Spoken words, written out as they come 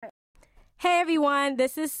Hey everyone,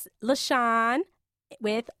 this is LaShawn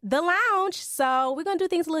with The Lounge. So we're going to do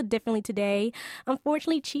things a little differently today.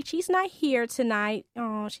 Unfortunately, Chi-Chi's not here tonight.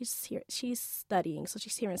 Oh, she's here. She's studying, so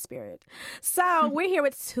she's here in spirit. So we're here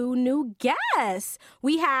with two new guests.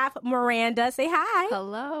 We have Miranda. Say hi.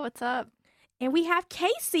 Hello, what's up? And we have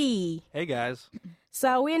Casey. Hey, guys.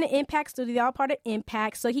 So we're in the Impact Studio. They're all part of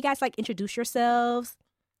Impact. So you guys, introduce yourselves.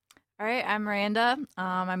 All right, I'm Miranda.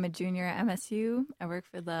 I'm a junior at MSU. I work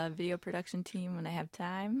for the video production team when I have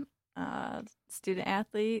time. Student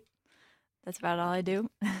athlete. That's about all I do.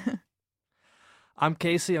 I'm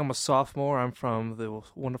Casey. I'm a sophomore. I'm from the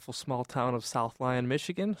wonderful small town of South Lyon,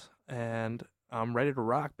 Michigan, and I'm ready to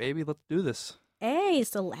rock, baby. Let's do this. Hey,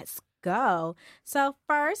 so let's go. So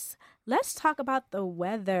first, let's talk about the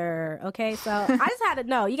weather. Okay, so I just had to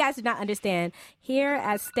know, you guys do not understand. Here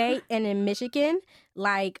at State and in Michigan,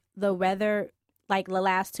 the weather, the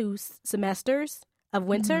last two semesters of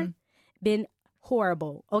winter, been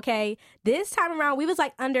horrible. Okay, this time around, we was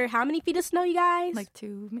under how many feet of snow, you guys?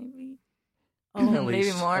 2, maybe. Oh,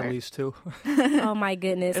 maybe more. At least 2. Oh my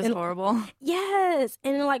goodness, It was horrible. Yes,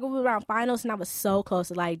 and then we were around finals, and I was so close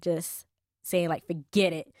to just saying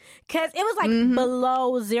forget it, because it was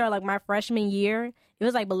below zero. My freshman year, it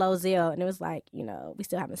was below zero, and it was we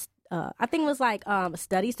still haven't. I think it was a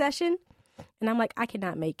study session, and I'm I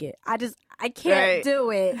cannot make it. I can't do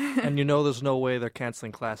it. And there's no way they're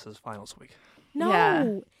canceling classes finals week. No,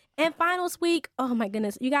 Yeah. And finals week. Oh my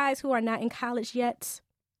goodness, you guys who are not in college yet,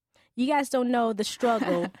 you guys don't know the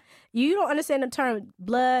struggle. You don't understand the term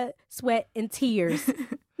blood, sweat, and tears.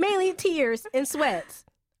 Mainly tears and sweats.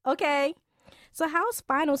 Okay. So how's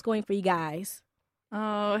finals going for you guys?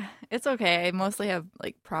 Oh, it's okay. I mostly have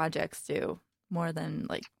projects too, more than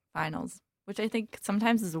finals, which I think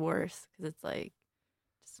sometimes is worse because it's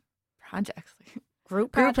just projects.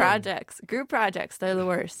 Group projects. Group projects. They're the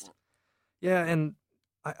worst. Yeah, and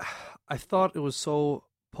I thought it was so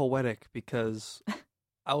poetic because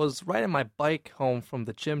I was riding my bike home from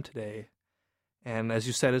the gym today, and as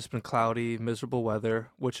you said, it's been cloudy, miserable weather,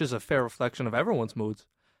 which is a fair reflection of everyone's moods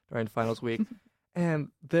during finals week. And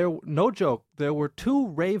no joke, there were 2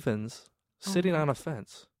 ravens sitting on a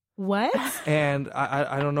fence. What? And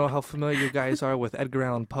I don't know how familiar you guys are with Edgar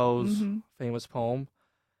Allan Poe's famous poem.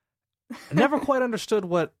 I never quite understood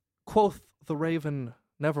what quoth the raven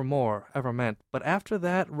nevermore ever meant. But after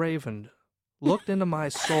that raven looked into my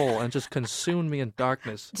soul and just consumed me in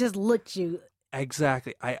darkness. Just looked you.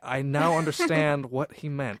 Exactly. I now understand what he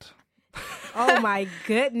meant. Oh my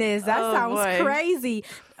goodness, that Oh, sounds boy. crazy.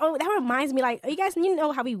 Oh, that reminds me, you guys,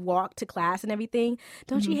 how we walk to class and everything?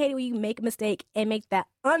 Don't you hate it when you make a mistake and make that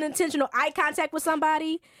unintentional eye contact with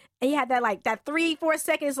somebody, and you have that that 3-4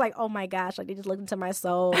 seconds, oh my gosh, they just looked into my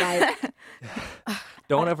soul,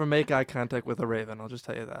 Don't ever make eye contact with a raven. I'll just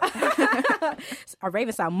tell you that. A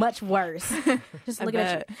raven sound much worse. Just I looking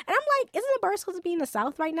at you, bet. and I'm isn't the bird supposed to be in the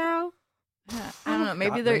South right now? Yeah, I don't know.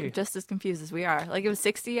 Maybe Not they're me. just as confused as we are. It was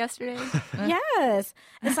 60 yesterday. Yes.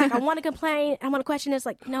 It's I want to complain. I want to question. It's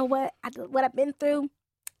you know what? What I've been through,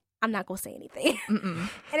 I'm not going to say anything. Mm-mm.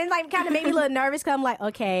 And it kind of made me a little nervous because I'm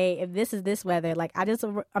okay, if this is this weather,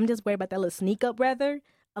 I'm just worried about that little sneak up weather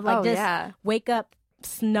of wake up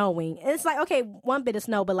snowing. And it's okay, one bit of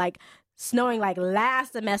snow, but snowing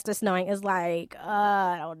last semester snowing is I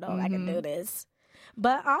don't know if I can do this.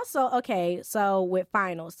 But also, okay, so with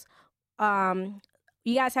finals,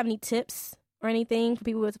 you guys have any tips or anything for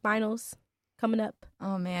people with finals coming up?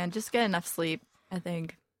 Oh, man. Just get enough sleep, I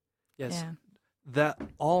think. Yes. Yeah. That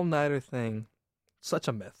all-nighter thing, such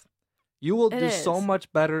a myth. You will do so is.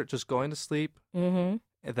 much better just going to sleep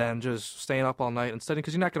Mm-hmm. than just staying up all night and studying,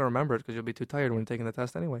 because you're not going to remember it because you'll be too tired when you're taking the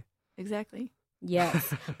test anyway. Exactly.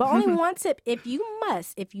 Yes. But only one tip. If you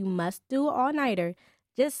must do an all-nighter,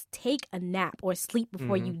 just take a nap or sleep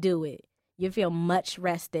before you do it. You feel much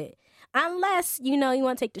rested. Unless, you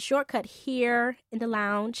want to take the shortcut here in the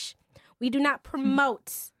lounge. We do not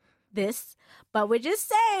promote this, but we're just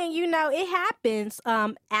saying, it happens,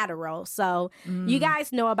 Adderall. So you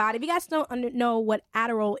guys know about it. If you guys don't know what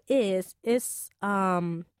Adderall is, it's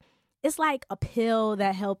like a pill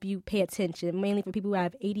that help you pay attention, mainly for people who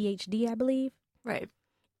have ADHD, I believe. Right.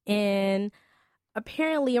 And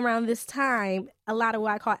apparently around this time, a lot of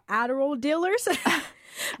what I call Adderall dealers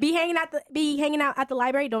be hanging out at the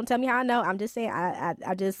library. Don't tell me how I know. I'm just saying.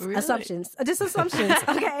 I just Really? assumptions. Just assumptions.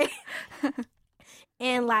 Okay.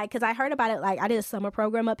 And because I heard about it, I did a summer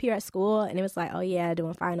program up here at school, and it was oh yeah,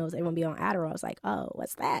 doing finals, everyone be on Adderall. I was oh,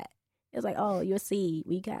 what's that? It was oh, you'll see,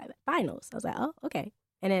 we got finals. I was oh, okay.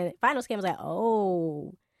 And then finals came. I was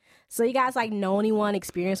oh. So you guys like know anyone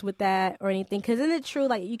experienced with that or anything? Because isn't it true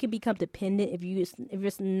like you can become dependent if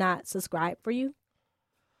it's not subscribed for you?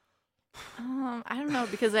 I don't know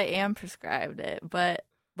because I am prescribed it, but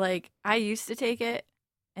like I used to take it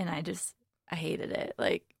and I hated it.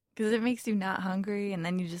 Like because it makes you not hungry and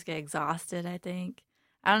then you just get exhausted, I think.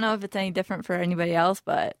 I don't know if it's any different for anybody else,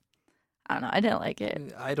 but I don't know. I didn't like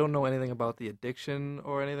it. I don't know anything about the addiction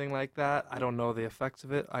or anything like that. I don't know the effects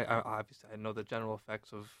of it. I obviously I know the general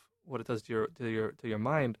effects of what it does to your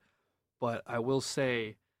mind, but I will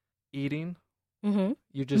say, eating. Mm-hmm.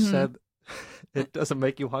 You just said it doesn't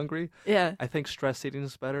make you hungry. Yeah. I think stress eating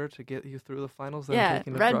is better to get you through the finals than Yeah,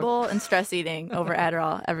 taking a Red drug. Bull and stress eating over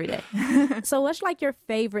Adderall every day. So what's like your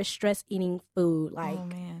favorite stress eating food? Like, oh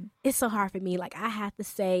man, it's so hard for me. Like I have to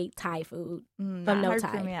say Thai food. not no hard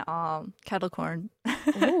Thai. for me at all. Kettle corn.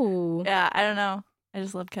 Ooh. Yeah, I don't know. I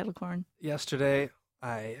just love kettle corn. Yesterday,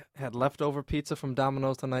 I had leftover pizza from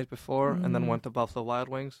Domino's the night before and then Mm. went to Buffalo Wild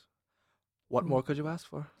Wings. What more could you ask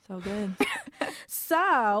for? So good.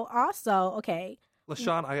 So also, okay.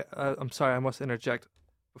 LaShawn, I'm sorry, I must interject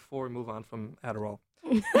before we move on from Adderall.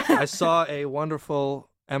 I saw a wonderful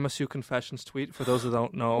MSU Confessions tweet, for those who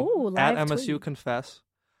don't know, Ooh, at live MSU tweet. Confess.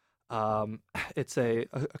 It's a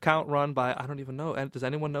account run by, I don't even know, and does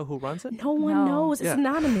anyone know who runs it? No one No. knows. It's Yeah.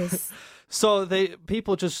 anonymous. So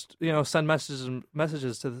people just send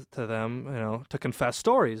messages to them to confess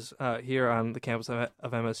stories here on the campus of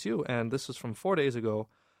MSU, and this is from 4 days ago.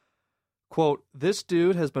 Quote, "This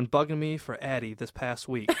dude has been bugging me for Addy this past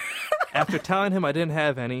week. After telling him I didn't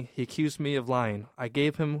have any, he accused me of lying. I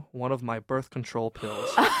gave him one of my birth control pills.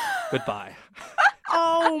 Goodbye."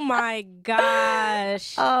 Oh my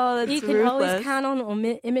gosh. Oh, that's You can ruthless. always count on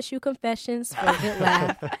MSU Confessions for a good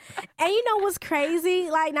laugh. And you know what's crazy?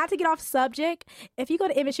 Like, not to get off subject, if you go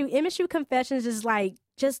to MSU Confessions is like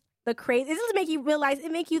just the crazy. It just make you realize.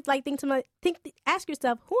 It make you like ask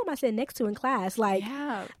yourself, who am I sitting next to in class? Like,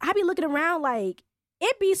 Yeah. I be looking around like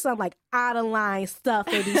it be some like out of line stuff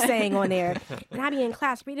they be saying on there, and I be in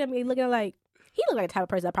class reading, me looking like he look like the type of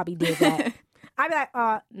person that probably did that. I'd be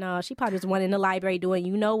like, no, she probably just went in the library doing,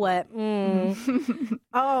 you know what?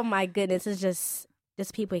 Oh my goodness, it's just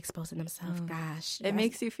people exposing themselves. Gosh, It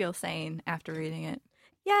makes you feel sane after reading it.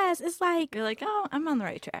 yes, it's like You're like, oh, I'm on the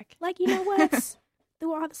right track. you know what?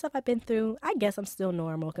 Through all the stuff I've been through, I guess I'm still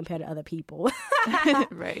normal compared to other people.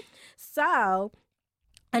 Right. So,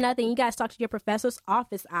 another thing, you guys talk to your professors'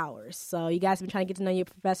 office hours. So, you guys been trying to get to know your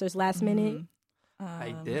professors last minute?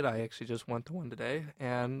 I did. I actually just went to one today,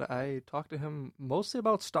 and I talked to him mostly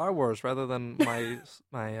about Star Wars rather than my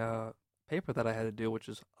paper that I had to do, which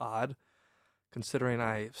is odd, considering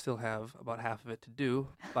I still have about half of it to do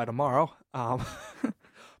by tomorrow.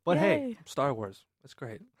 But hey, Yay. Star Wars, it's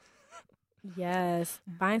great. Yes.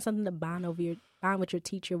 Find something to bond with your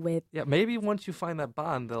teacher with. Yeah, maybe once you find that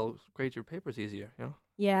bond, they'll grade your papers easier.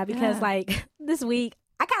 Yeah, because Yeah. like this week,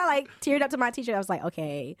 I kind of like teared up to my teacher. I was like,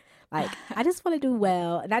 okay, like I just want to do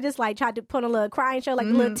well, and I just like tried to put on a little crying show, like a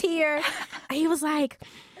little tear. And he was like,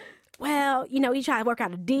 well, he tried to work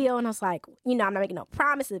out a deal, and I was like, I'm not making no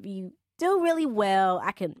promises. If you do really well,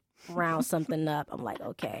 I can round something up. I'm like,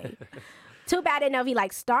 okay. Too bad I didn't know if he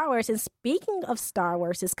liked Star Wars. And speaking of Star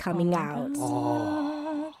Wars, is coming out.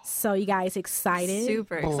 Oh, So you guys excited?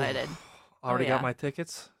 Super excited. already yeah. got my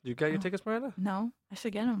tickets. Did you get your tickets, Miranda? No, I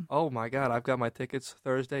should get them. Oh my God, I've got my tickets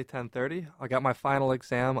Thursday, 10:30. I got my final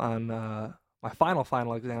exam on my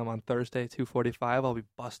final exam on Thursday, 2:45. I'll be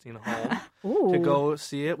busting home Ooh. to go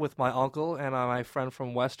see it with my uncle and my friend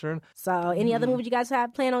from Western. So any other movies you guys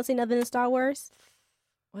have planned on seeing other than Star Wars?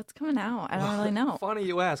 What's coming out? I don't really know. Funny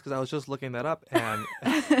you ask, because I was just looking that up, and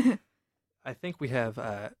I think we have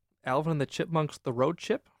Alvin and the Chipmunks: The Road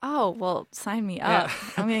Chip. Oh, well, sign me Yeah. up.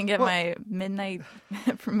 I'm going to get my midnight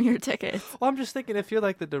premiere tickets. Well, I'm just thinking, if you're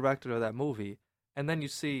like the director of that movie, and then you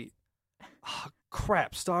see, oh,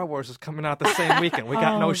 crap, Star Wars is coming out the same weekend. We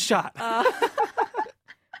got no Oh. shot.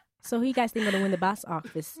 So who you guys think gonna win the box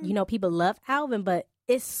office? People love Alvin, but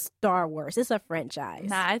it's Star Wars. It's a franchise.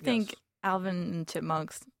 Nah, I think Yes. Alvin and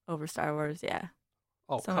Chipmunks over Star Wars, yeah.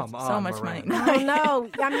 Oh, So come much- on, so much money. Miranda. I don't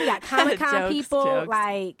know. I mean, you got Comic-Con Jokes, people. jokes.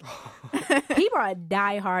 Like, people are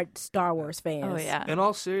diehard Star Wars fans. Oh, yeah. In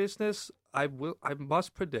all seriousness, I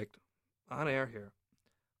must predict on air here.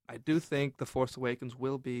 I do think The Force Awakens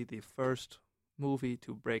will be the first movie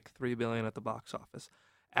to break $3 billion at the box office.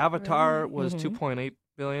 Avatar Really? was Mhm. $2.8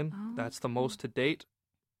 billion. Oh. That's the most to date.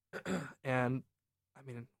 And I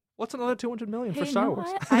mean, what's another $200 million for Hey, Star you know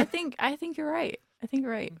Wars? what? I think you're right. I think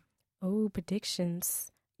you're right. Oh,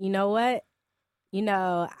 predictions. You know what?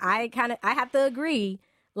 I have to agree.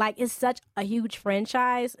 Like, it's such a huge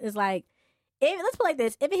franchise. It's like, let's put it like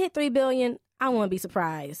this: if it hit 3 billion, I wouldn't be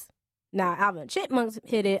surprised. Now, Alvin Chipmunks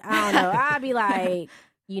hit it. I don't know. I'd be like,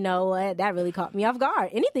 you know what? That really caught me off guard.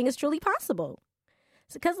 Anything is truly possible.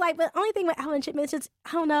 Because, like, the only thing with Alvin Chipmunks is,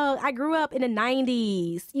 I don't know, I grew up in the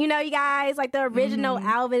 90s. You know, you guys, like the original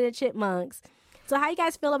Alvin and Chipmunks. So how you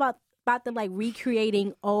guys feel about them, like,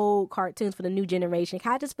 recreating old cartoons for the new generation?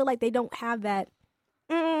 I just feel like they don't have that.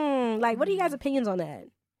 Like, what are you guys' opinions on that?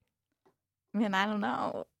 Man, I don't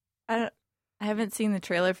know. I haven't seen the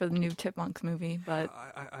trailer for the new Chipmunks movie, but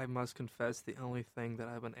I must confess, the only thing that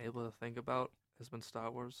I've been able to think about has been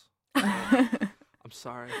Star Wars. I'm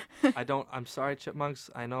sorry. I'm sorry,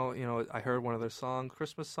 Chipmunks. I know, I heard one of their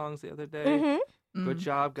Christmas songs the other day. Good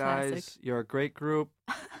job, guys. Classic. You're a great group.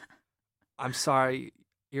 I'm sorry,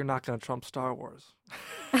 you're not going to trump Star Wars.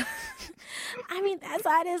 I mean, that's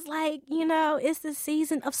why it is like, it's the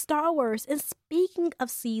season of Star Wars. And speaking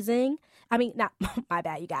of season, not, my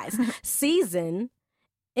bad, you guys. Season,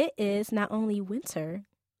 it is not only winter,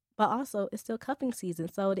 but also it's still cuffing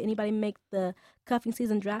season. So did anybody make the cuffing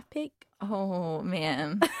season draft pick? Oh,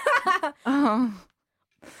 man. Or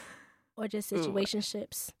just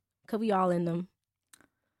situationships? Because we all in them.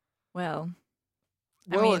 Well,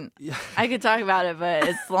 I could talk about it, but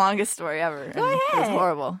it's the longest story ever. Go ahead. It's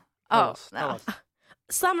horrible. Tell No. us.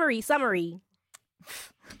 Summary.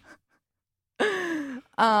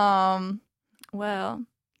 Well,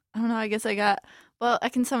 I don't know. I guess I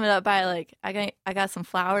can sum it up by, like, I got some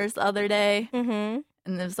flowers the other day, and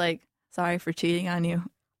it was like, sorry for cheating on you.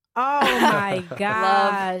 Oh, my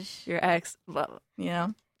gosh. Your ex,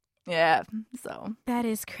 yeah, so. That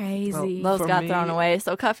is crazy. Those got thrown away.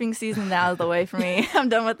 So cuffing season now is the way for me. I'm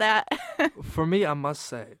done with that. For me, I must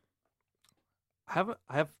say,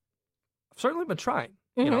 I've certainly been trying,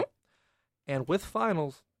 and with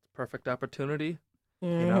finals, perfect opportunity,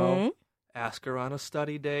 ask her on a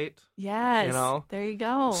study date. Yes, there you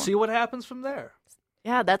go. See what happens from there.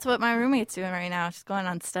 Yeah, that's what my roommate's doing right now. She's going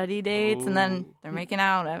on study dates, and then they're making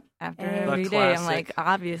out after every day. I'm like,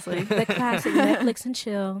 obviously. The classic Netflix and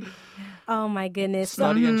chill. Oh, my goodness.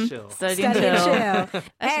 Study and chill. Study and chill. That should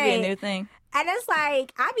be Hey. a new thing. And it's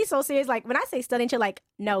like, I'd be so serious. Like, when I say study and chill, like,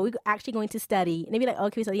 no, we're actually going to study. And they'd be like, oh,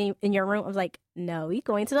 can we study in your room? I was like, no, we're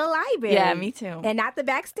going to the library. Yeah, me too. And not the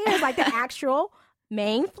back stairs, like the actual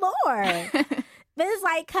main floor. But it's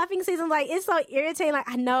like cuffing season, like it's so irritating. Like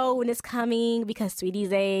I know when it's coming because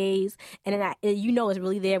Sweetie's A's, and then it's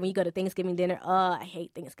really there when you go to Thanksgiving dinner. I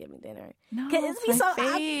hate Thanksgiving dinner. No, it's my so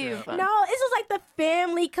fave. No, it's just like the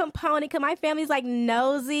family component. Cause my family's like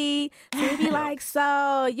nosy. So they'd be like,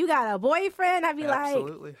 "So you got a boyfriend?" I'd be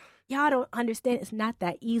Absolutely. like, "Y'all don't understand. It's not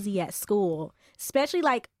that easy at school, especially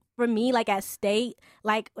like." For me, like at state,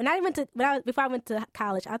 like before I went to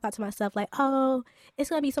college, I thought to myself, like, oh, it's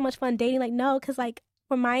gonna be so much fun dating. Like, no, because like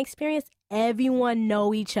from my experience, everyone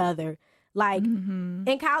know each other. Like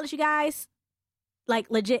in college, you guys,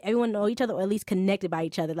 like legit, everyone know each other or at least connected by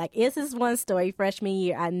each other. Like, it's this one story freshman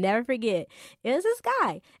year I never forget. It was this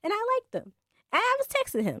guy, and I liked him. And I was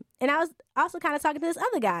texting him, and I was also kind of talking to this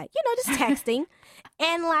other guy, just texting,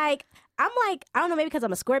 and like. I'm like, I don't know, maybe because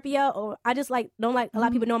I'm a Scorpio or I just like don't like a lot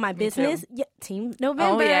of people know my business. Yeah, Team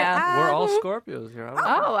November. Oh, yeah. We're all Scorpios here. Oh,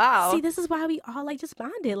 wow. See, this is why we all like just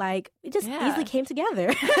bonded. Like it just easily came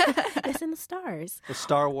together. It's in the stars. The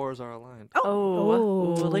Star Wars are aligned.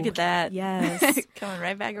 Oh, look at that. Yes. Coming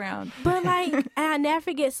right back around. But like, and I never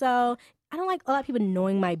forget, so I don't like a lot of people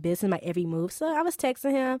knowing my business, my every move. So I was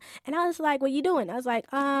texting him, and I was like, "What you doing?" I was like,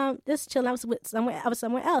 just chilling. I was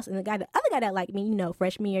somewhere else." And the other guy that liked me,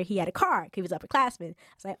 freshman year, he had a car. He was upperclassman. I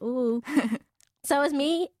was like, "Ooh." So it's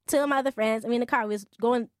me, two of my other friends. In the car, we was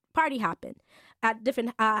going party hopping at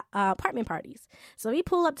different apartment parties. So we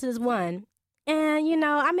pull up to this one, and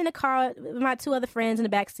I'm in the car with my two other friends in the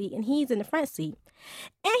back seat, and he's in the front seat.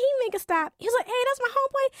 And he make a stop. He was like, "Hey, that's my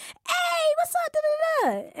homeboy. Hey, what's up?"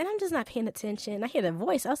 Da-da-da. And I'm just not paying attention. I hear the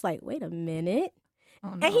voice. I was like, "Wait a minute." Oh,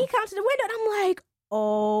 no. And he comes to the window, and I'm like,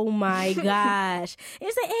 "Oh my gosh!" And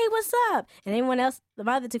he said, "Hey, what's up?" And everyone else,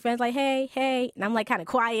 my other two friends, like, "Hey, hey," and I'm like, kind of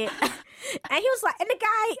quiet. And he was like, and the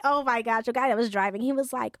guy, oh my gosh, the guy that was driving, he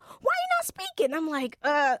was like, "Why you not speaking?" And I'm like,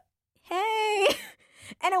 "Hey."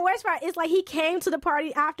 And the worst part is, like, he came to the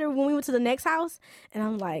party after when we went to the next house. And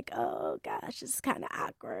I'm like, oh, gosh, this is kind of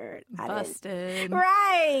awkward. Busted.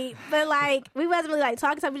 Right. But, like, we wasn't really, like,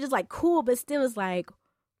 talking. So we just, like, cool. But still was like,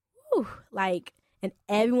 whew. Like, and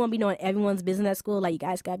everyone be knowing everyone's business at school. Like, you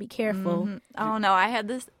guys got to be careful. Mm-hmm. Oh, no. I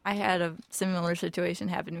had a similar situation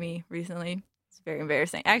happen to me recently. It's very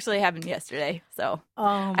embarrassing. Actually, it happened yesterday. So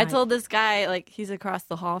I told this guy, like, he's across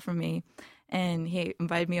the hall from me. And he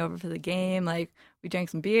invited me over for the game. Like, we drank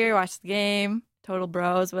some beer, watched the game, total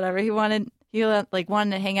bros, whatever. He wanted he like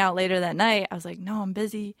wanted to hang out later that night. I was like, no, I'm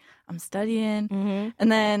busy. I'm studying. Mm-hmm.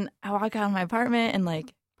 And then I walk out of my apartment and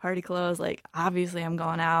like party clothes. Like obviously I'm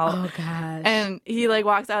going out. Oh gosh. And he like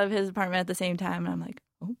walks out of his apartment at the same time. And I'm like,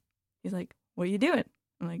 oh. He's like, what are you doing?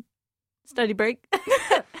 I'm like, study break.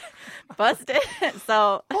 Busted.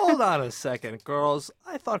 So Hold on a second, girls.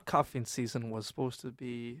 I thought cuffing season was supposed to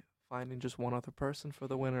be finding just one other person for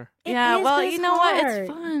the winter. yeah, is, well, but it's you know what? hard. It's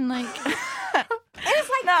fun. Like, And it's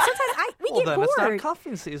like No. sometimes we Well, get then bored. it's not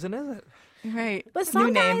cuffing season, is it? right. But New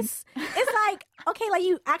some name. guys, it's like, okay, like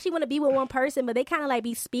you actually want to be with one person, but they kind of like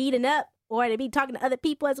be speeding up or they be talking to other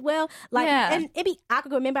people as well. Like, Yeah. and it be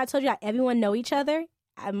awkward. Remember I told you like, everyone know each other?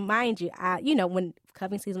 Mind you, when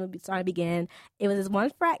cuffing season would be starting to begin, it was this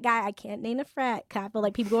one frat guy. I can't name the frat 'cause I feel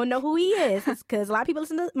like people gonna know who he is because a lot of people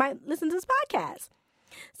might listen to this podcast.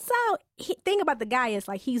 So, thing about the guy is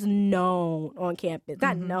like he's known on campus.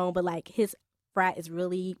 Not known, but like his frat is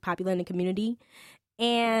really popular in the community.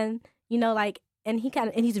 And, and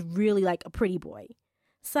he's really like a pretty boy.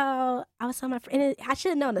 So I was telling my friend, and I should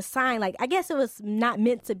have known the sign. Like, I guess it was not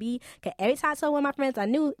meant to be. Cause every time I told one of my friends I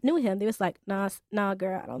knew him, they was like, nah,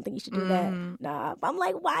 girl, I don't think you should do that. Nah. But I'm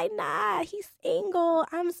like, why not? He's single.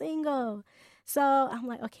 I'm single. So I'm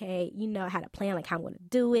like, okay, I had a plan, like how I'm going to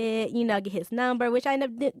do it, get his number, which I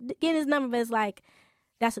ended up getting his number, but it's like,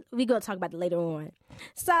 we going to talk about it later on.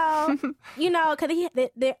 So, because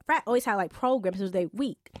the frat always had like programs, it was their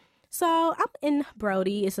week. So I'm in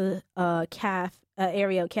Brody, it's a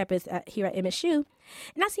area campus here at MSU,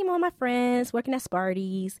 and I see one of my friends working at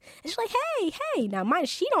Sparty's, and she's like, hey, now mind,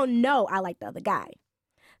 she don't know I like the other guy.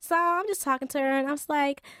 So I'm just talking to her, and I was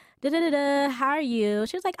like, how are you?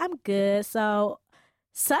 She was like, I'm good. So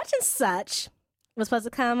such and such was supposed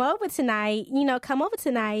to come over tonight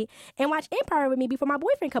and watch Empire with me before my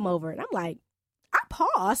boyfriend come over. And I'm like, I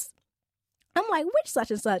paused. I'm like, which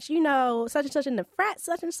such and such? Such and such in the frat,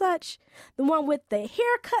 such and such? The one with the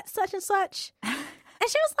haircut, such and such? And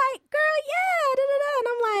she was like, girl, yeah, And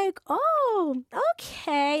I'm like, oh,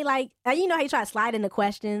 okay. Like, how you try to slide into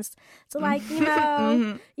questions. So, like, you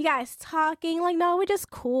guys talking. Like, no, we're just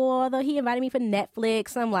cool. Although he invited me for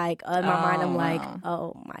Netflix. I'm like, in my mind, I'm like,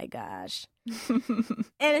 oh, my gosh. And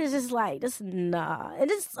it's just like, nah. And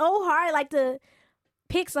it's so hard, like, to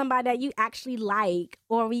pick somebody that you actually like.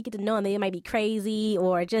 Or when you get to know them, they might be crazy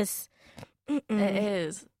or just... It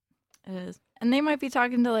is. And they might be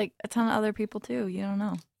talking to like a ton of other people too. You don't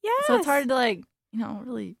know. Yeah. So it's hard to like,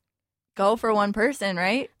 really go for one person,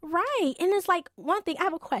 right? Right. And it's like one thing, I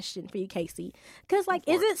have a question for you, Casey. Because like,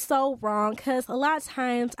 is it so wrong? Because a lot of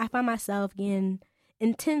times I find myself getting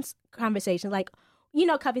intense conversations. Like,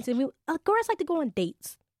 cuffing season, girls like to go on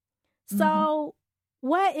dates. So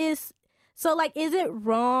is it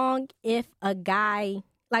wrong if a guy...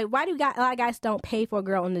 Like, why do a lot of guys don't pay for a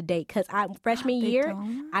girl on the date? Because freshman year,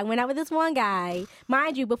 I went out with this one guy.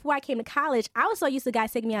 Mind you, before I came to college, I was so used to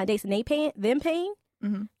guys taking me on dates and them paying.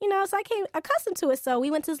 So I came accustomed to it. So we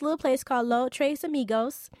went to this little place called Los Tres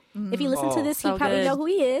Amigos. If you listen to this, he probably know who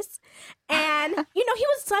he is. And, he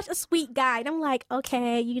was such a sweet guy. And I'm like,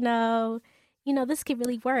 okay, this could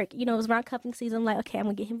really work. It was around cuffing season. I'm like, okay, I'm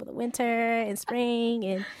going to get him for the winter and spring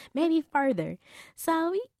and maybe further.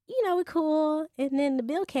 So we're cool. And then the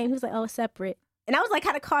bill came. He was like, oh, it's separate. And I was like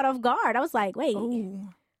kind of caught off guard. I was like, wait.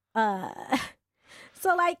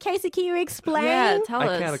 So like, Casey, can you explain? Yeah, tell us.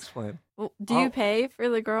 I can't explain. Well, do you pay for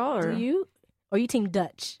the girl or? Do you? Or you team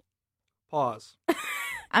Dutch? Pause.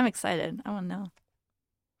 I'm excited. I want to know.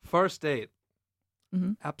 First date.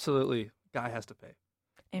 Absolutely. Guy has to pay.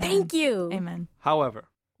 Amen. Thank you. Amen. However,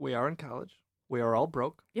 we are in college. We are all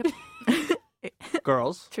broke. Yep.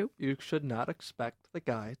 Girls, True. You should not expect the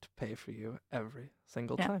guy to pay for you every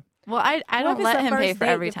single time. Well, I What if don't it's let the him pay first for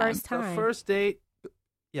date, every the time. first time? The first date,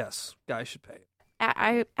 yes, guy should pay.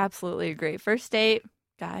 I absolutely agree. First date,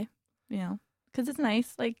 guy, because it's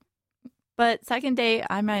nice. Like, but second date,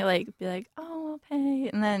 I might be like, oh, I'll pay,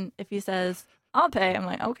 and then if he says I'll pay, I'm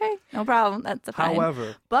like, okay, no problem. That's fine.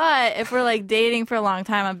 However, but if we're like dating for a long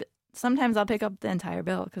time, sometimes I'll pick up the entire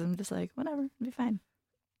bill because I'm just like, whatever, it'll be fine.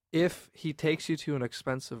 if he takes you to an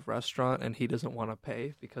expensive restaurant and he doesn't want to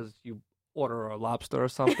pay because you order a lobster or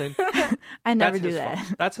something, I never that's do his that.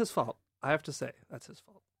 fault. That's his fault. I have to say, that's his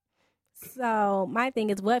fault. So my thing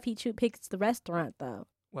is, what if he picks the restaurant though?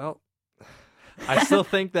 Well, I still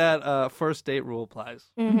think that first date rule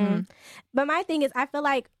applies. Mm-hmm. But my thing is, I feel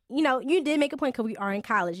like, you did make a point because we are in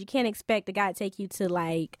college. You can't expect the guy to take you to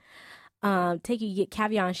take you to get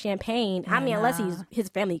caviar and champagne. I mean, unless his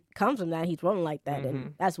family comes from that, he's rolling like that,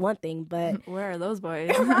 and that's one thing. But where are those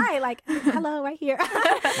boys? right, like, hello, right here.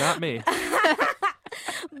 Not me.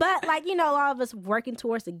 But like, you know, all of us working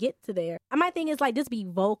towards to get to there. And my thing is like, just be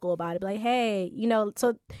vocal about it. Be like, hey, you know, so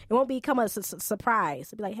it won't become a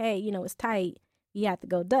surprise. Be like, hey, you know, it's tight. You have to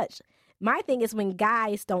go Dutch. My thing is when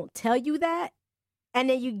guys don't tell you that, and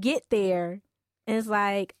then you get there, and it's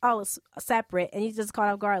like, oh, it's separate, and you just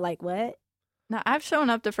caught off guard. Like, what? Now, I've shown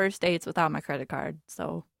up to first dates without my credit card,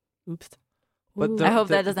 so oops. But I hope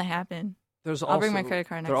that doesn't happen. I'll bring my credit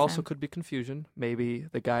card next time. There also could be confusion. Maybe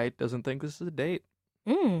the guy doesn't think this is a date.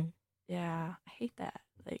 Yeah, I hate that.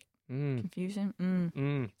 Like,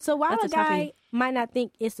 confusion. So why would a guy might not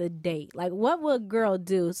think it's a date? Like, what would a girl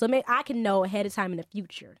do? So maybe I can know ahead of time in the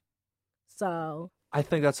future. So I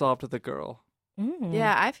think that's all up to the girl.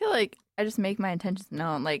 Yeah, I feel like I just make my intentions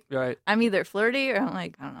known. Like, right. I'm either flirty or I'm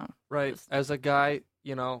like, I don't know. Right. As a guy,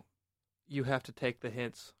 you know, you have to take the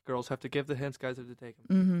hints. Girls have to give the hints. Guys have to take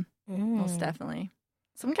them. Most definitely.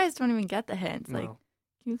 Some guys don't even get the hints. No. Like, can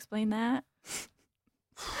you explain that?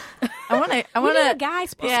 I want to. We need a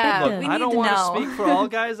guy's perspective. Yeah, Look, we I need don't to want to know. speak for all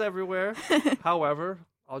guys everywhere. However,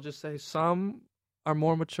 I'll just say some are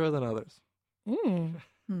more mature than others.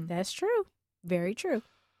 That's true. Very true.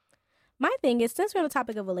 My thing is, since we're on the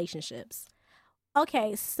topic of relationships,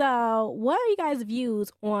 okay, so what are you guys'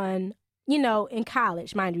 views on, you know, in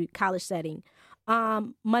college, mind you, college setting,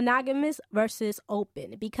 monogamous versus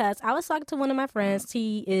open? Because I was talking to one of my friends.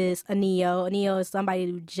 He is a neo. A neo is somebody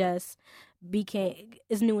who just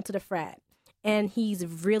is new into the frat. And he's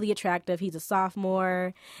really attractive. He's a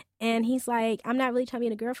sophomore. And he's like, I'm not really trying to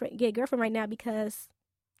get a girlfriend right now because,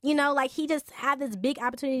 you know, like he just had this big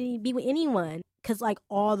opportunity to be with anyone. Because, like,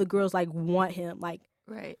 all the girls, like, want him, like,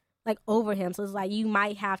 Right. like over him. So it's like you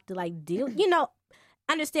might have to, like, you know,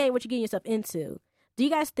 understand what you're getting yourself into. Do you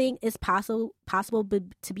guys think it's possible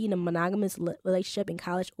to be in a monogamous relationship in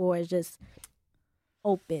college, or is just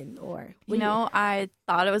open? Or You know, I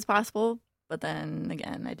thought it was possible, but then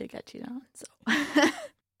again, I did get cheated on. So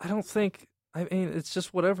I don't think. I mean, it's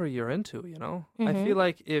just whatever you're into. You know, I feel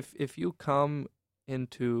like if you come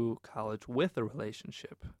into college with a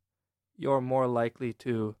relationship, you're more likely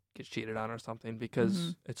to get cheated on or something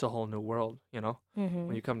because it's a whole new world, you know,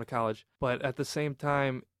 when you come to college. But at the same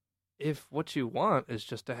time, if what you want is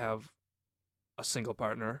just to have a single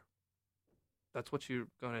partner, that's what you're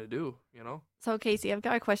going to do, you know? So, Casey, I've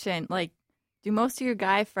got a question. Like, do most of your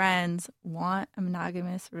guy friends want a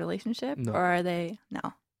monogamous relationship? No. Or are they?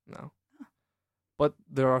 No. No. But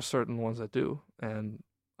there are certain ones that do, and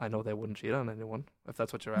I know they wouldn't cheat on anyone, if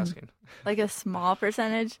that's what you're asking. Like a small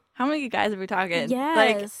percentage? How many guys are we talking? Yes.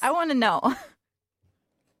 Like, I want to know.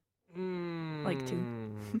 Like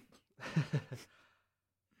 2.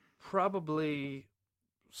 Probably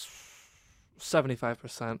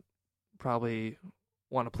 75% probably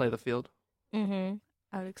want to play the field.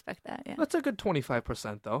 I would expect that, yeah. That's a good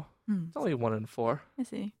 25%, though. It's only 1 in 4. I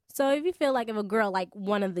see. So if you feel like if a girl like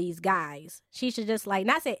one of these guys, she should just like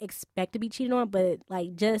not say expect to be cheated on, but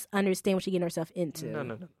like just understand what she's getting herself into.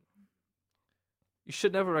 No. You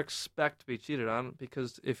should never expect to be cheated on,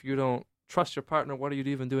 because if you don't trust your partner, what are you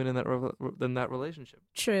even doing in that relationship?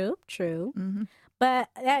 True. But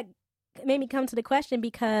that made me come to the question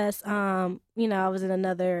because, you know, I was at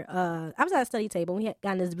a study table. And we had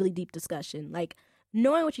gotten this really deep discussion, like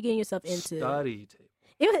knowing what you're getting yourself into. Study table.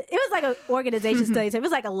 It was like an organization study table. It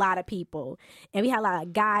was like a lot of people, and we had a lot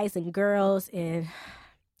of guys and girls, and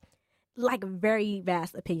like a very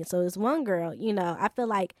vast opinion. So this one girl, you know, I feel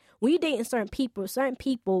like when you're dating certain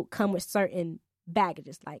people come with certain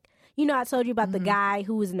baggages. Like, you know, I told you about the guy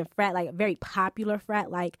who was in the frat, like a very popular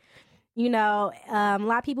frat, like, you know, a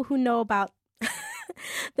lot of people who know about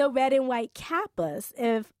the red and white Kappas.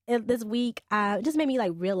 If this week, it just made me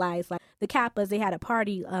like realize like the Kappas, they had a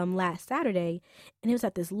party last Saturday, and it was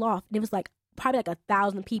at this loft, and it was like probably like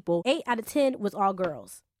 1,000 people. 8 out of 10 was all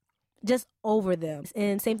girls, just over them.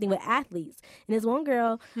 And same thing with athletes. And this one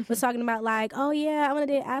girl was talking about like, oh yeah, I want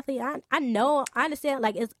to date an athlete. I know, I understand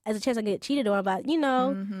like it's as a chance I get cheated on, but you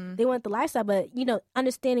know, they want the lifestyle, but you know,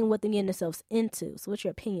 understanding what they're getting themselves into. So what's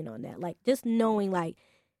your opinion on that? Like just knowing, like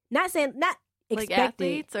not expected. Like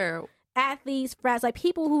athletes or athletes, frats, like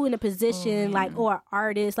people who in a position like, or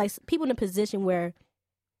artists, like people in a position where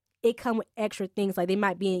it come with extra things, like they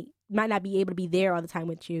might not be able to be there all the time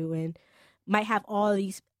with you, and might have all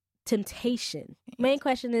these temptation. Main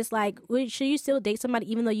question is like, should you still date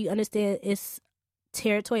somebody even though you understand it's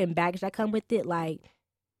territory and baggage that come with it? Like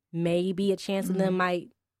maybe a chance of them might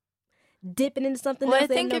dipping into something else. I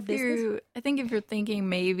think if you're thinking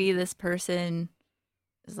maybe this person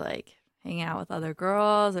is like hanging out with other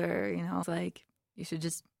girls, or you know, it's like you should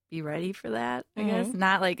just be ready for that. I guess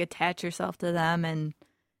not like attach yourself to them and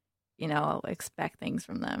you know expect things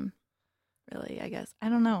from them really, I guess. I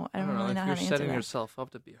don't know. I don't really know if how you're to answer setting that. yourself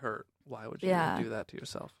up to be hurt, why would you do that to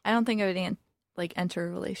yourself? I don't think I would enter a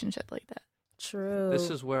relationship like that. True. This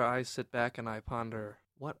is where I sit back and I ponder,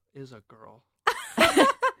 what is a girl?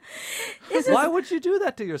 Why would you do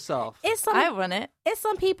that to yourself? I wouldn't. It's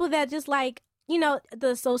some people that just like, the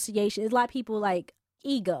association. It's a lot of people like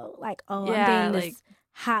ego. Like, I'm dating this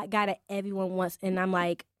hot guy that everyone wants. And I'm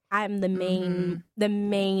like, I'm the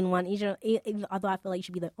main one. Although I feel like you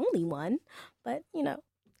should be the only one. But,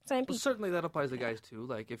 same people. Certainly that applies to guys too.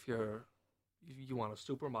 Like if you want a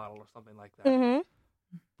supermodel or something like that. Mm-hmm.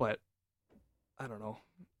 But I don't know.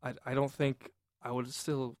 I don't think I would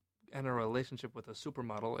still enter a relationship with a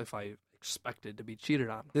supermodel if I expected to be cheated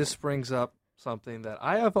on. This brings up something that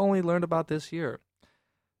I have only learned about this year.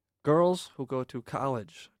 Girls who go to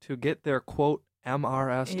college to get their, quote,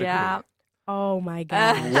 MRS degree. Yeah. Oh, my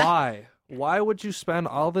God. Why? Why would you spend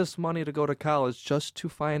all this money to go to college just to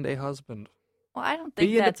find a husband? Well, I don't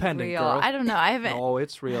think Be that's independent, real. girl. I don't know. I haven't. No,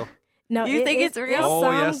 it's real. No, you think it's real?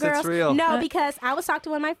 Oh, yes, it's real. No, because I was talking to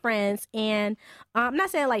one of my friends, and I'm not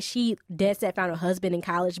saying like she dead set found a husband in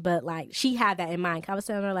college, but like she had that in mind. I was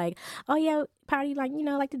telling her like, oh yeah, party like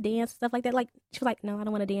like to dance stuff like that. Like she was like, no, I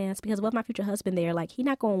don't want to dance because what if my future husband there? Like he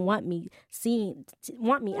not gonna want me after seeing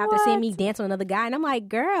me dance with another guy. And I'm like,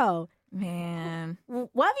 girl, man,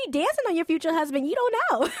 what if you dancing on your future husband? You don't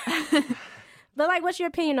know. But like, what's your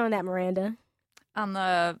opinion on that, Miranda? On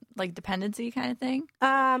the like dependency kind of thing?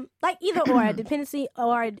 Like either or dependency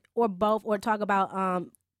or both, or talk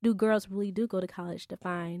about do girls really do go to college to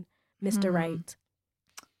find Mr. Right?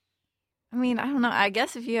 I mean, I don't know. I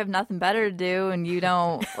guess if you have nothing better to do and you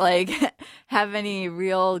don't like have any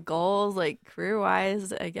real goals like career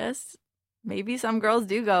wise, I guess maybe some girls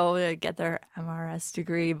do go to get their MRS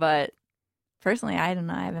degree, but personally I don't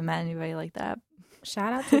know. I haven't met anybody like that.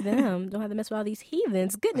 Shout out to them. Don't have to mess with all these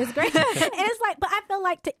heathens. Goodness gracious. And it's like, but I feel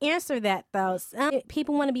like to answer that though,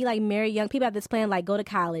 people want to be like married young. People have this plan like go to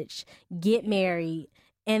college, get married,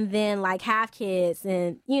 and then like have kids.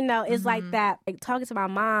 And, it's like that. Like talking to my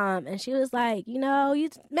mom and she was like, you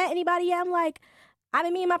met anybody yet? I'm like, I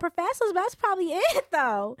didn't meet my professors, but that's probably it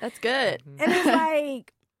though. That's good. And it's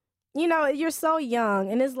like, you're so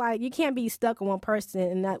young and it's like, you can't be stuck on one person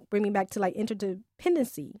and that bring me back to like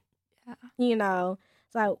interdependency.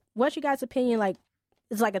 So what's your guys' opinion? Like,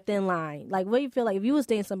 it's like a thin line. Like, what do you feel like if you was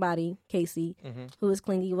dating somebody, Casey, who was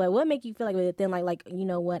clingy? What make you feel like with a thin line? Like, you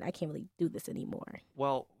know what? I can't really do this anymore.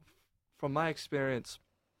 Well, from my experience,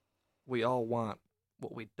 we all want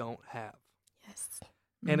what we don't have. Yes.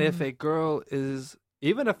 And if a girl is,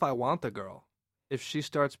 even if I want the girl, if she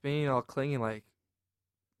starts being all clingy, like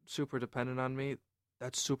super dependent on me,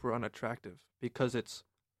 that's super unattractive because it's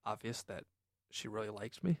obvious that she really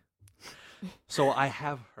likes me. So I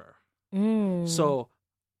have her. So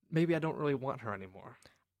maybe I don't really want her anymore.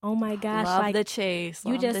 Oh my gosh. Love like the chase.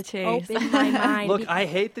 You Love just the chase. opened my mind. Look, I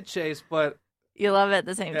hate the chase, but you love it at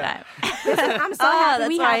the same time. Listen, I'm so happy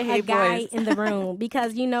we have a guy boys. in the room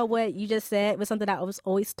because you know what you just said was something that I was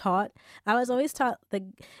always taught. I was always taught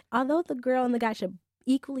although the girl and the guy should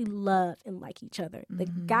equally love and like each other, the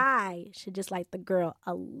guy should just like the girl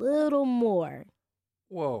a little more.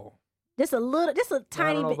 Whoa. Just a tiny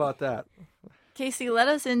I don't know bit. about that. Casey, let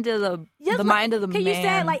us into the mind of the man. Because you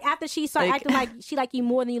said, like, after she started acting like she like you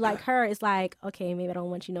more than you like her, it's like, okay, maybe I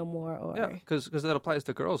don't want you no more. Or Yeah, because that applies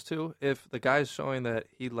to girls, too. If the guy's showing that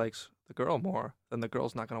he likes the girl more, then the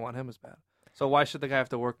girl's not going to want him as bad. So why should the guy have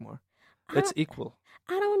to work more? It's equal.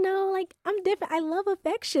 I don't know. Like, I'm different. I love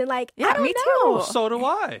affection. Like, yeah, I don't me know. too. So do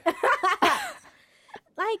I.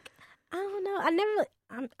 Like, I don't know. I never.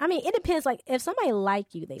 I mean, it depends. Like, if somebody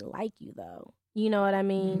like you, they like you, though. You know what I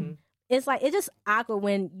mean? Mm-hmm. It's like, it's just awkward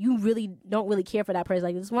when you really don't really care for that person.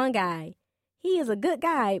 Like, this one guy, he is a good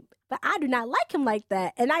guy, but I do not like him like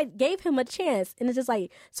that. And I gave him a chance. And it's just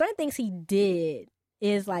like, certain things he did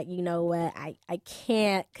is like, you know what, I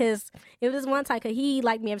can't. Because it was one time, because he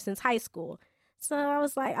liked me ever since high school. So I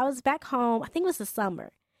was like, I was back home. I think it was the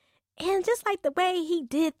summer. And just like the way he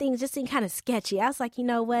did things just seemed kind of sketchy. I was like, you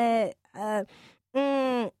know what?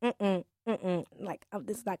 Like,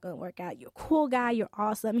 this is not gonna work out. You're a cool guy. You're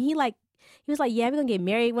awesome. He was like, yeah, we're gonna get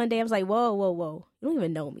married one day. I was like, whoa. You don't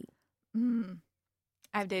even know me.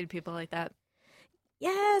 I've dated people like that.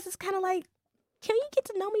 Yes, it's kind of like, can you get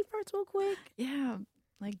to know me first real quick? Yeah,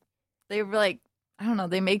 like they were like, I don't know.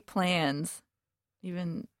 They make plans.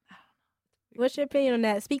 Even. What's your opinion on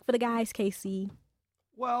that? Speak for the guys, Casey.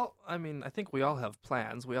 Well, I mean, I think we all have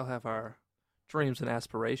plans. We all have our dreams and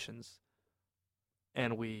aspirations.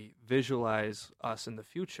 And we visualize us in the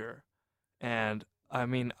future. And, I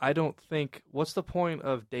mean, I don't think... What's the point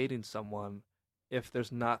of dating someone if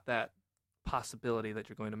there's not that possibility that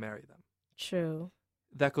you're going to marry them. True.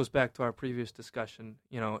 That goes back to our previous discussion.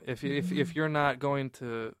 If you're not going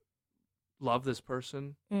to love this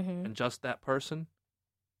person and just that person,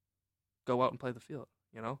 go out and play the field.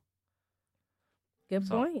 Good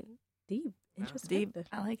point. Deep. Interesting. Deep.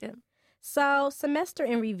 I like it. So, semester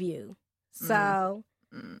in review. So,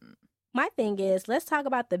 my thing is, let's talk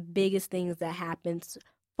about the biggest things that happened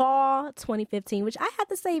fall 2015, which I have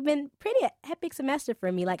to say been pretty epic semester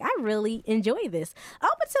for me. Like, I really enjoy this.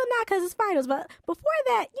 Up until now because it's finals, but before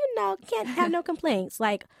that, can't have no complaints.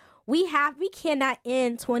 Like, we cannot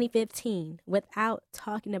end 2015 without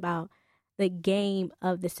talking about the game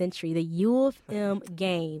of the century, the U of M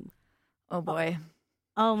game. Oh, boy.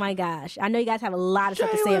 Oh my gosh. I know you guys have a lot of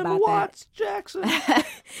stuff to say about Watts Jackson.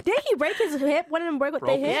 Didn't he break his hip? One of them broke with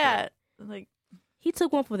their hip? Yeah. Like, he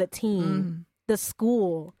took one for the team, the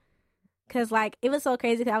school. Because, it was so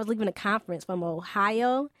crazy because I was leaving a conference from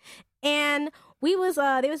Ohio. And we was,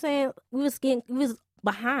 they were saying we was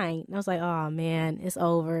behind. And I was like, oh man, it's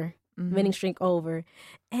over. Winning streak over.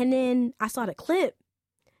 And then I saw the clip.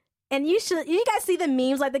 And you guys see the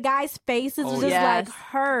memes? Like, the guy's faces was just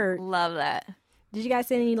hurt. Love that. Did you guys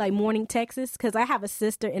send any morning texts? Because I have a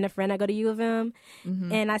sister and a friend. I go to U of M,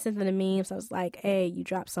 and I sent them the memes. I was like, "Hey, you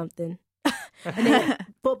dropped something," and then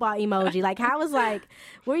football emoji. How was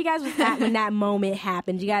where you guys was at when that moment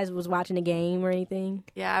happened? You guys was watching the game or anything?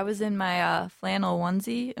 Yeah, I was in my flannel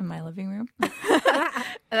onesie in my living room,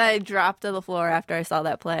 and I dropped to the floor after I saw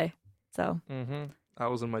that play. So I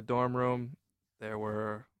was in my dorm room. There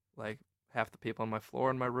were half the people on my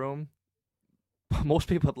floor in my room. Most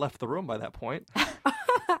people had left the room by that point.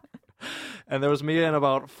 And there was me and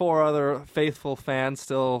about 4 other faithful fans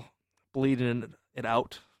still bleeding it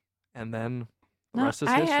out. And then the rest is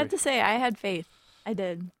history. I had to say, I had faith. I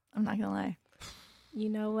did. I'm not going to lie. You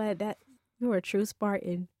know what? You were a true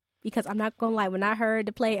Spartan. Because I'm not going to lie. When I heard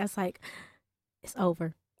the play, I was like, it's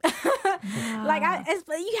over. You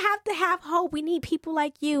have to have hope. We need people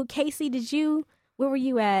like you. Casey, where were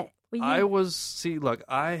you at? Look,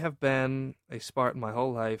 I have been a Spartan my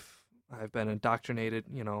whole life. I've been indoctrinated,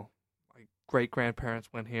 my great-grandparents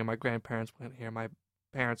went here, my grandparents went here, my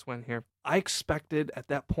parents went here. I expected at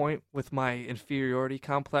that point with my inferiority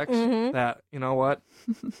complex that, you know what,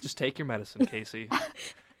 just take your medicine, Casey.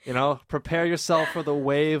 Prepare yourself for the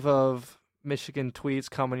wave of Michigan tweets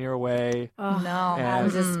coming your way. Oh, no. I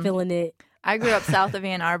was just feeling it. I grew up south of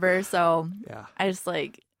Ann Arbor, so yeah. I just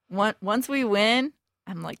once we win,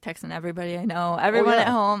 I'm texting everybody I know, everyone at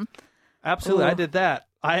home. Absolutely. Ooh. I did that.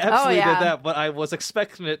 I absolutely did that, but I was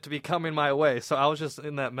expecting it to be coming my way. So I was just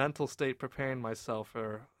in that mental state preparing myself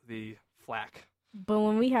for the flack. But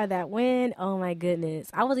when we had that win, oh my goodness.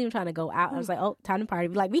 I wasn't even trying to go out. I was like, oh, time to party.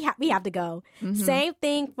 We have to go. Same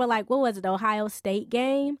thing for what was it, the Ohio State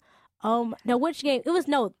game? No, which game? It was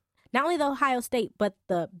not only the Ohio State, but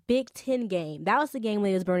the Big Ten game. That was the game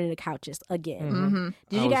when they was burning the couches again.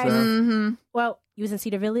 Did you guys? Well, you was in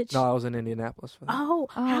Cedar Village? No, I was in Indianapolis for that. Oh,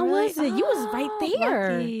 how really? was it? You was right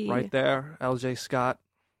there. Lucky. Right there. LJ Scott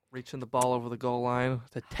reaching the ball over the goal line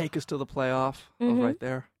to take us to the playoff. I was right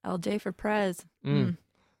there. LJ for Prez.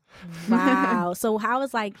 Wow. So how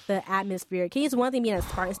was the atmosphere? It's one thing being at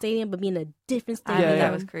Spartan Stadium, but being a different stadium.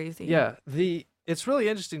 That was crazy. Yeah. It's really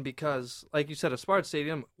interesting because, like you said, at Spartan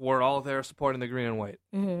Stadium, we're all there supporting the green and white.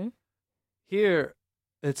 Here,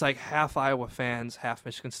 it's half Iowa fans, half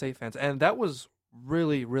Michigan State fans. And that was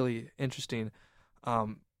really, really interesting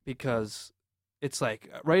because it's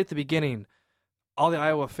right at the beginning, all the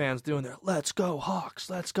Iowa fans doing their "Let's go Hawks,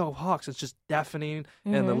 let's go Hawks." It's just deafening,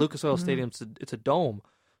 and the Lucas Oil Stadium, it's a dome,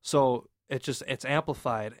 so it's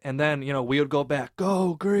amplified. And then we would go back,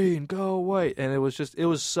 "Go green, go white," and it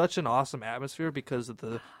was such an awesome atmosphere because of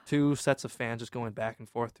the two sets of fans just going back and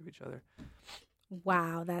forth to each other.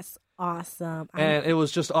 Wow, that's awesome. And it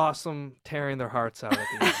was just awesome tearing their hearts out at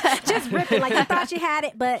the end. Just ripping, you thought you had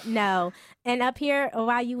it, but no. And up here,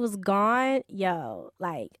 while you was gone,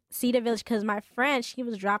 Cedar Village, because my friend, she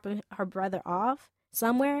was dropping her brother off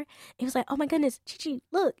somewhere. It was oh my goodness, Chi-Chi,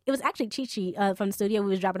 look. It was actually Chi-Chi from the studio. We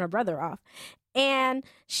was dropping her brother off. And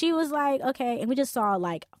she was okay. And we just saw,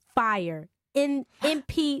 fire. In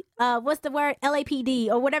MP, what's the word? LAPD,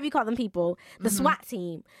 or whatever you call them people. The SWAT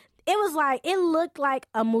team. It was it looked like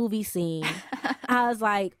a movie scene. I was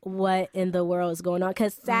what in the world is going on?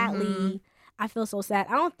 Because sadly, I feel so sad.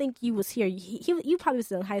 I don't think you was here. You probably was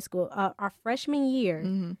still in high school. Our freshman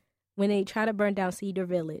year, when they tried to burn down Cedar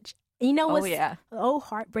Village. You know what's yeah.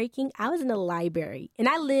 heartbreaking? I was in the library, and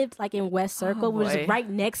I lived like in West Circle, which was right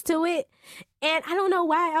next to it. And I don't know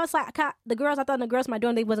why. I was like, I thought the girls my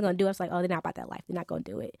doing, they wasn't going to do it. I was like, oh, they're not about that life. They're not going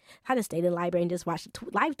to do it. I just stayed in the library and just watched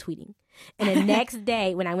live tweeting. And the next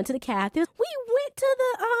day, when I went to the cafe, we went to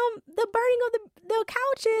the burning of the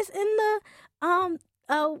couches and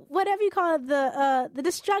whatever you call it, the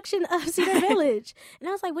destruction of Cedar Village. And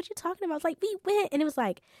I was like, what you talking about? I was like, we went, and it was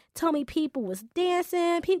like, told me people was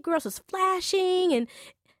dancing, girls was flashing, and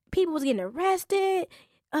people was getting arrested.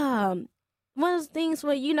 One of those things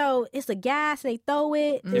where, it's a gas, and they throw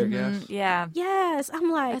it. Tear gas. Yeah. Yes.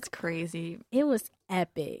 I'm like, that's crazy. It was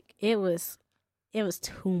epic. It was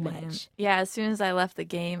too much. Yeah, as soon as I left the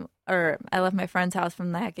game, or I left my friend's house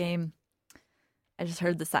from that game, I just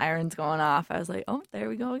heard the sirens going off. I was like, oh, there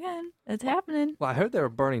we go again. It's happening. Well, I heard they were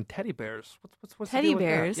burning teddy bears. What's teddy the deal with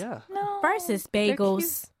bears? That? Yeah. No. Versus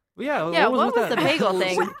bagels. Yeah, what was the bagel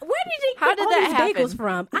thing? Where did you How get did all that these happen? bagels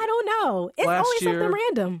from? I don't know. It's Last always year, something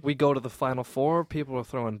random. We go to the Final Four. People are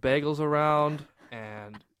throwing bagels around.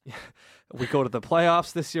 And we go to the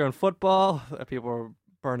playoffs this year in football. People are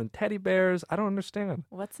burning teddy bears. I don't understand.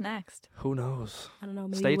 What's next? Who knows? I don't know.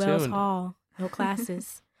 Maybe Stay Wells tuned. Hall. No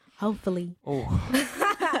classes. Hopefully. Oh.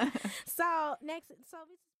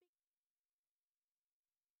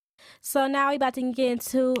 So now we about to get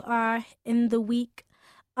into our in the week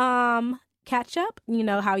catch up. You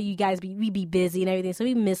know how you guys we be busy and everything, so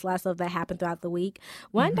we miss a lot of stuff that happened throughout the week.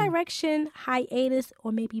 One Direction hiatus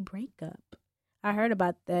or maybe breakup. I heard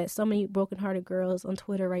about that. So many brokenhearted girls on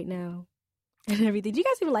Twitter right now and everything. Do you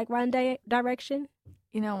guys even like One Direction?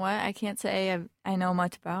 You know what? I can't say I know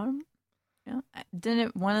much about them.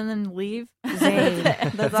 Didn't one of them leave? Zayn.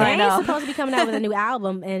 That's all I Zayn's know. supposed to be coming out with a new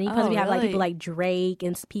album, and he's supposed to have like really? people like Drake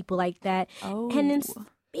and people like that. Oh. And then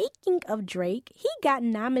speaking of Drake, he got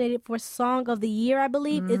nominated for Song of the Year, I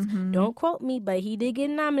believe. It's don't quote me, but he did get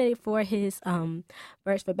nominated for his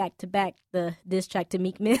verse for Back to Back, the diss track to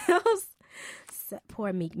Meek Mills.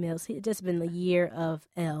 Poor Meek Mills. It's just been a year of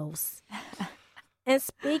L's. And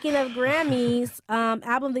speaking of Grammys,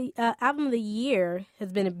 album of the year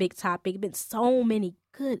has been a big topic. Been so many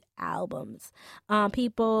good albums.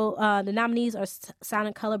 The nominees are Sound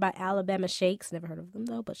and Color by Alabama Shakes. Never heard of them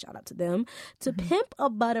though, but shout out to them. To Pimp a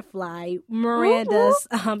Butterfly, Miranda's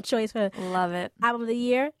choice for Love it. album of the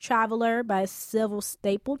year. Traveler by Sylvia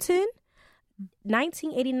Stapleton.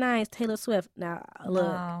 1989's Taylor Swift. Now look,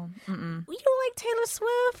 you don't like Taylor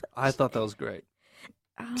Swift? I thought that was great.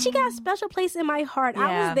 She got a special place in my heart.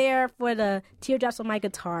 I Yeah. was there for the teardrops on my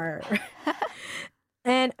guitar.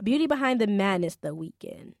 And Beauty Behind the Madness, The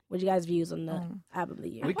Weeknd. What you guys' views on the album of the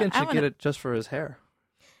year? Weeknd should get it just for his hair.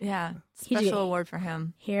 Yeah, He should special get- award for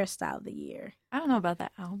him. Hairstyle of the year. I don't know about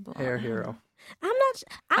that album. Hair hero.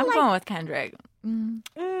 I'm going with Kendrick.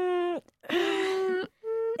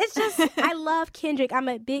 It's just, I love Kendrick. I'm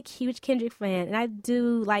a huge Kendrick fan, and I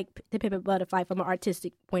do like The Pimp a Butterfly from an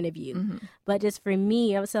artistic point of view. But just for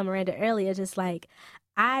me, I was telling Miranda earlier, just like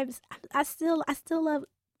I still love.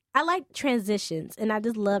 I like transitions, and I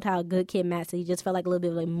just loved how Good Kid, Mad City just felt like a little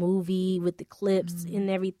bit of a movie with the clips and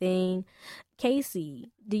everything.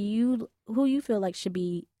 Casey, who you feel like should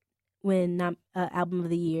be win album of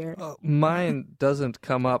the year? Mine doesn't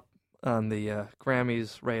come up on the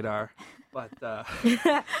Grammys radar, but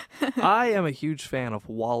I am a huge fan of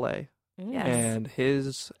Wale Yes. and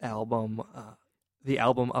his album, the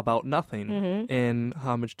album About Nothing, in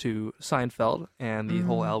homage to Seinfeld, and the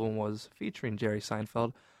whole album was featuring Jerry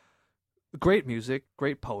Seinfeld. Great music,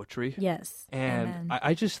 great poetry. Yes. And Amen.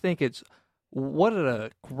 I just think it's what a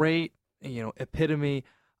great, epitome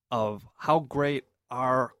of how great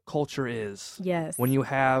our culture is. Yes. When you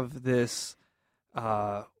have this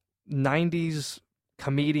 90s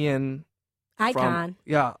comedian Icon.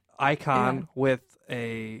 icon with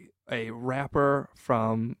a rapper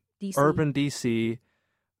from DC. urban DC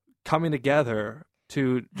coming together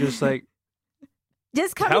to just like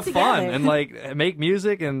Just coming have together. fun and like make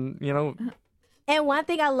music and And one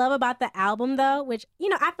thing I love about the album, though, which,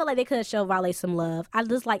 I feel like they could have showed Vale some love. I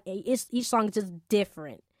just like each song is just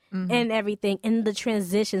different and everything. And the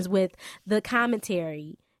transitions with the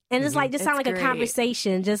commentary. And it's like, just sound It's like a great.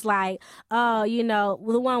 conversation. Just like, the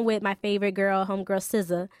one with my favorite girl, homegirl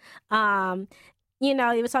SZA.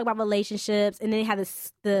 They was talking about relationships. And then they had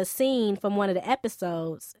the scene from one of the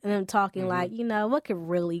episodes. And them talking like, what could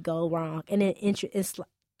really go wrong? And then it's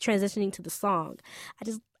transitioning to the song.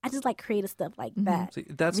 I just like creative stuff like that. See,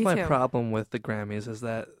 that's Me my too. problem with the Grammys is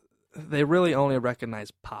that they really only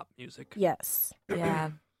recognize pop music. Yes. Yeah.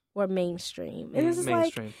 Or mainstream. And it's just like,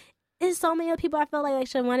 mainstream. it's so many other people I feel like I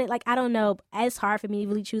should have won it. Like, I don't know. It's hard for me to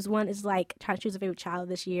really choose one. It's like trying to choose a favorite child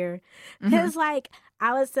this year. Because, like,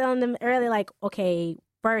 I was telling them earlier, like, okay,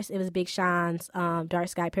 first it was Big Sean's Dark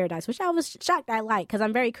Sky Paradise, which I was shocked I liked because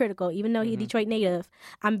I'm very critical. Even though he's a Detroit native,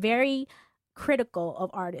 I'm very critical of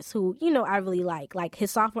artists who, you know, I really like. Like,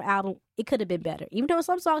 his sophomore album, it could have been better. Even though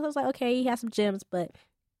some songs I was like, okay, he has some gems, but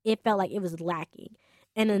it felt like it was lacking.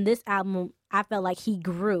 And in this album, I felt like he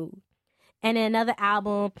grew. And in another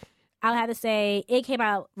album, I'll have to say, it came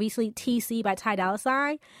out recently, TC by Ty Dolla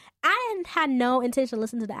 $ign. I had no intention to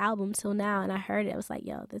listen to the album till now, and I heard it. I was like,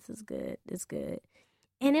 yo, this is good. It's good.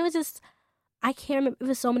 And it was just, I can't remember. It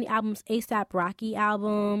was so many albums. A$AP Rocky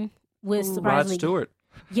album was surprisingly... Rod Stewart.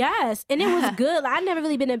 Yes, and it was good. I've never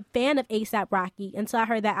really been a fan of A$AP Rocky until I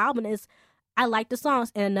heard that album. I liked the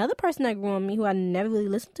songs. And another person that grew on me who I never really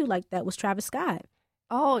listened to like that was Travis Scott.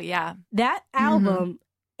 Oh, yeah. That album,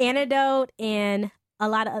 Antidote and a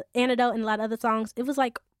lot of other songs, it was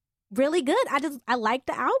like really good. I liked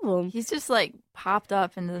the album. He's just like popped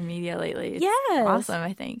up into the media lately. It's awesome,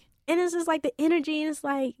 I think. And it's just like the energy, and it's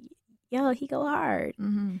like, yo, he go hard.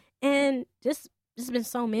 And just been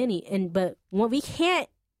so many. But we can't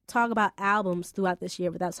talk about albums throughout this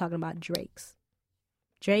year without talking about Drake's.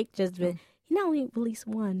 Drake just been, he not only released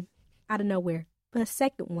one out of nowhere, but a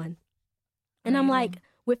second one. And I'm like,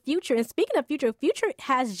 with Future, and speaking of Future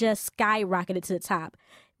has just skyrocketed to the top.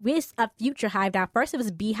 With a Future hive now. First it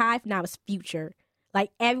was Beehive, now it's Future.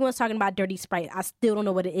 Like, everyone's talking about Dirty Sprite. I still don't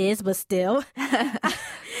know what it is, but still.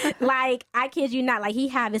 Like, I kid you not. Like, he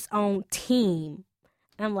have his own team.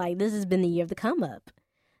 I'm like, this has been the year of the come up.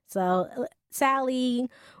 So, Sally,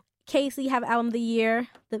 Casey have album of the year.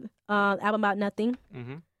 The album About Nothing.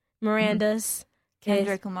 Miranda's.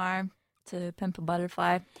 Kendrick Lamar to Pimp a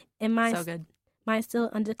Butterfly. And mine's so good. Mine's still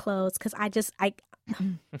Underclothes because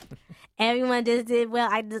everyone just did well.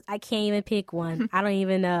 I can't even pick one. I don't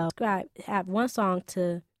even know. Have one song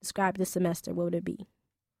to describe this semester. What would it be?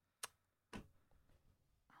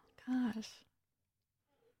 Gosh.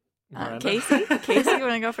 Casey, you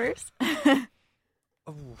want to go first? Oh.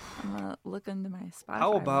 I'm gonna look into my Spotify.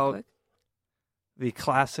 How about the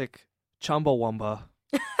classic Chumbawamba,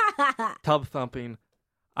 tub thumping?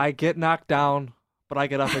 I get knocked down, but I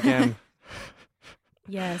get up again.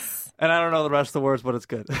 Yes. And I don't know the rest of the words, but it's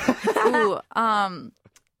good. Ooh,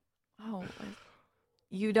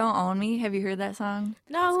 You Don't Own Me. Have you heard that song?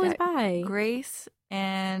 No, who's by? Grace,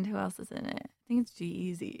 and who else is in it? I think it's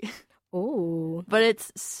G-Eazy. Ooh. But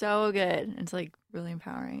it's so good. It's like really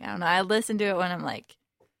empowering. I don't know. I listen to it when I'm like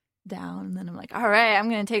down, and then I'm like, all right, I'm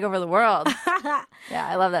going to take over the world. Yeah,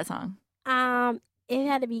 I love that song. It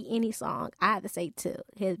had to be any song. I have to say two.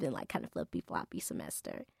 It has been like kind of flippy floppy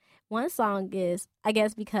semester. One song is, I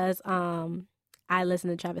guess because I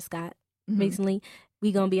listened to Travis Scott recently,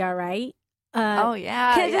 We Gonna Be All Right. Oh,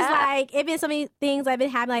 yeah. Because it's like, it been so many things I've been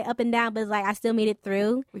having like up and down, but it's like I still made it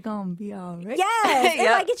through. We gonna be all right. Yes. It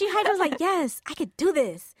like get you hyped. I was like, yes, I could do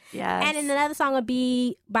this. Yes. And then another song would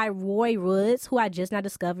be by Roy Woods, who I just now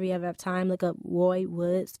discovered. You have time, look up Roy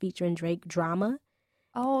Woods featuring Drake, Drama.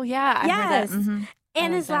 Oh, yeah. I heard that.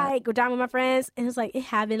 And it's like drama with my friends, and it's like it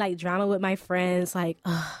having like drama with my friends. Like,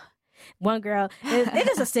 one girl, it's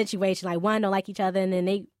just a situation. Like, one don't like each other, and then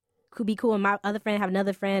they could be cool, and my other friend have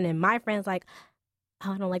another friend, and my friend's like,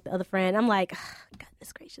 oh, I don't like the other friend. I'm like,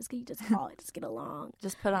 goodness gracious, can you just call it, just get along?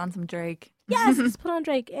 Just put on some Drake. Yes, just put on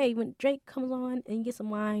Drake. Hey, when Drake comes on and you get some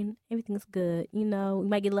wine, everything's good. You know, we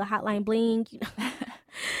might get a little hotline bling. You know.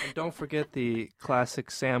 And don't forget the classic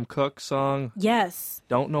Sam Cooke song. Yes.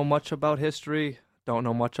 Don't know much about history. Don't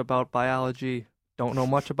know much about biology. Don't know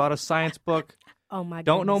much about a science book. Oh, my goodness.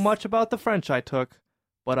 Don't know much about the French I took.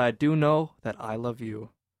 But I do know that I love you.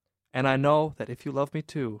 And I know that if you love me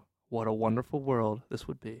too, what a wonderful world this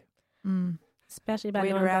would be. Especially about Way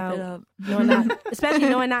knowing to wrap about, it up. especially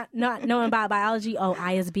not knowing about biology. Oh,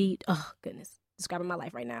 ISB. Oh, goodness. Describing my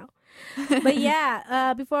life right now. But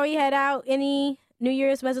yeah, before we head out, any New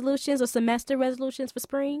Year's resolutions or semester resolutions for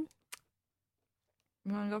spring?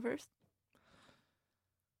 You want to go first?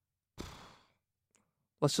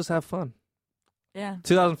 Let's just have fun. Yeah.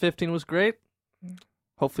 2015 was great.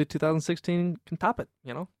 Hopefully 2016 can top it,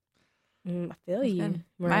 you know? I feel you.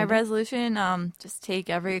 My resolution, just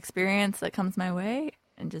take every experience that comes my way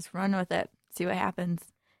and just run with it. See what happens.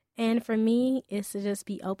 And for me, it's to just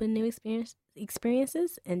be open to new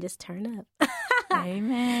experiences and just turn up.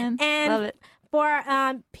 Amen. And love it.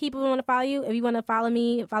 For people who want to follow you, if you want to follow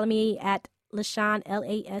me at LaShawn,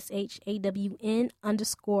 LASHAWN_L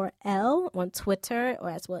on Twitter or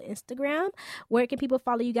as well Instagram. Where can people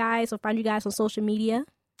follow you guys or find you guys on social media?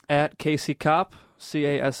 At Casey Kopp,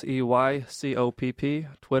 CASEYCOPP.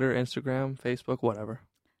 Twitter, Instagram, Facebook, whatever.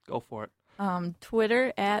 Go for it.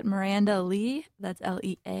 Twitter at Miranda Lee. That's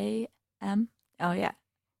Leam. Oh yeah,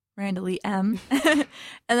 Miranda Lee M. And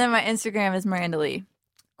then my Instagram is Miranda Lee.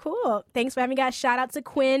 Cool. Thanks for having me, guys. Shout out to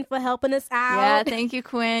Quinn for helping us out. Yeah, thank you,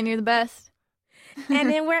 Quinn. You're the best. And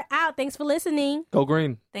then we're out. Thanks for listening. Go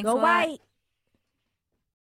green. Thanks Go a lot. white.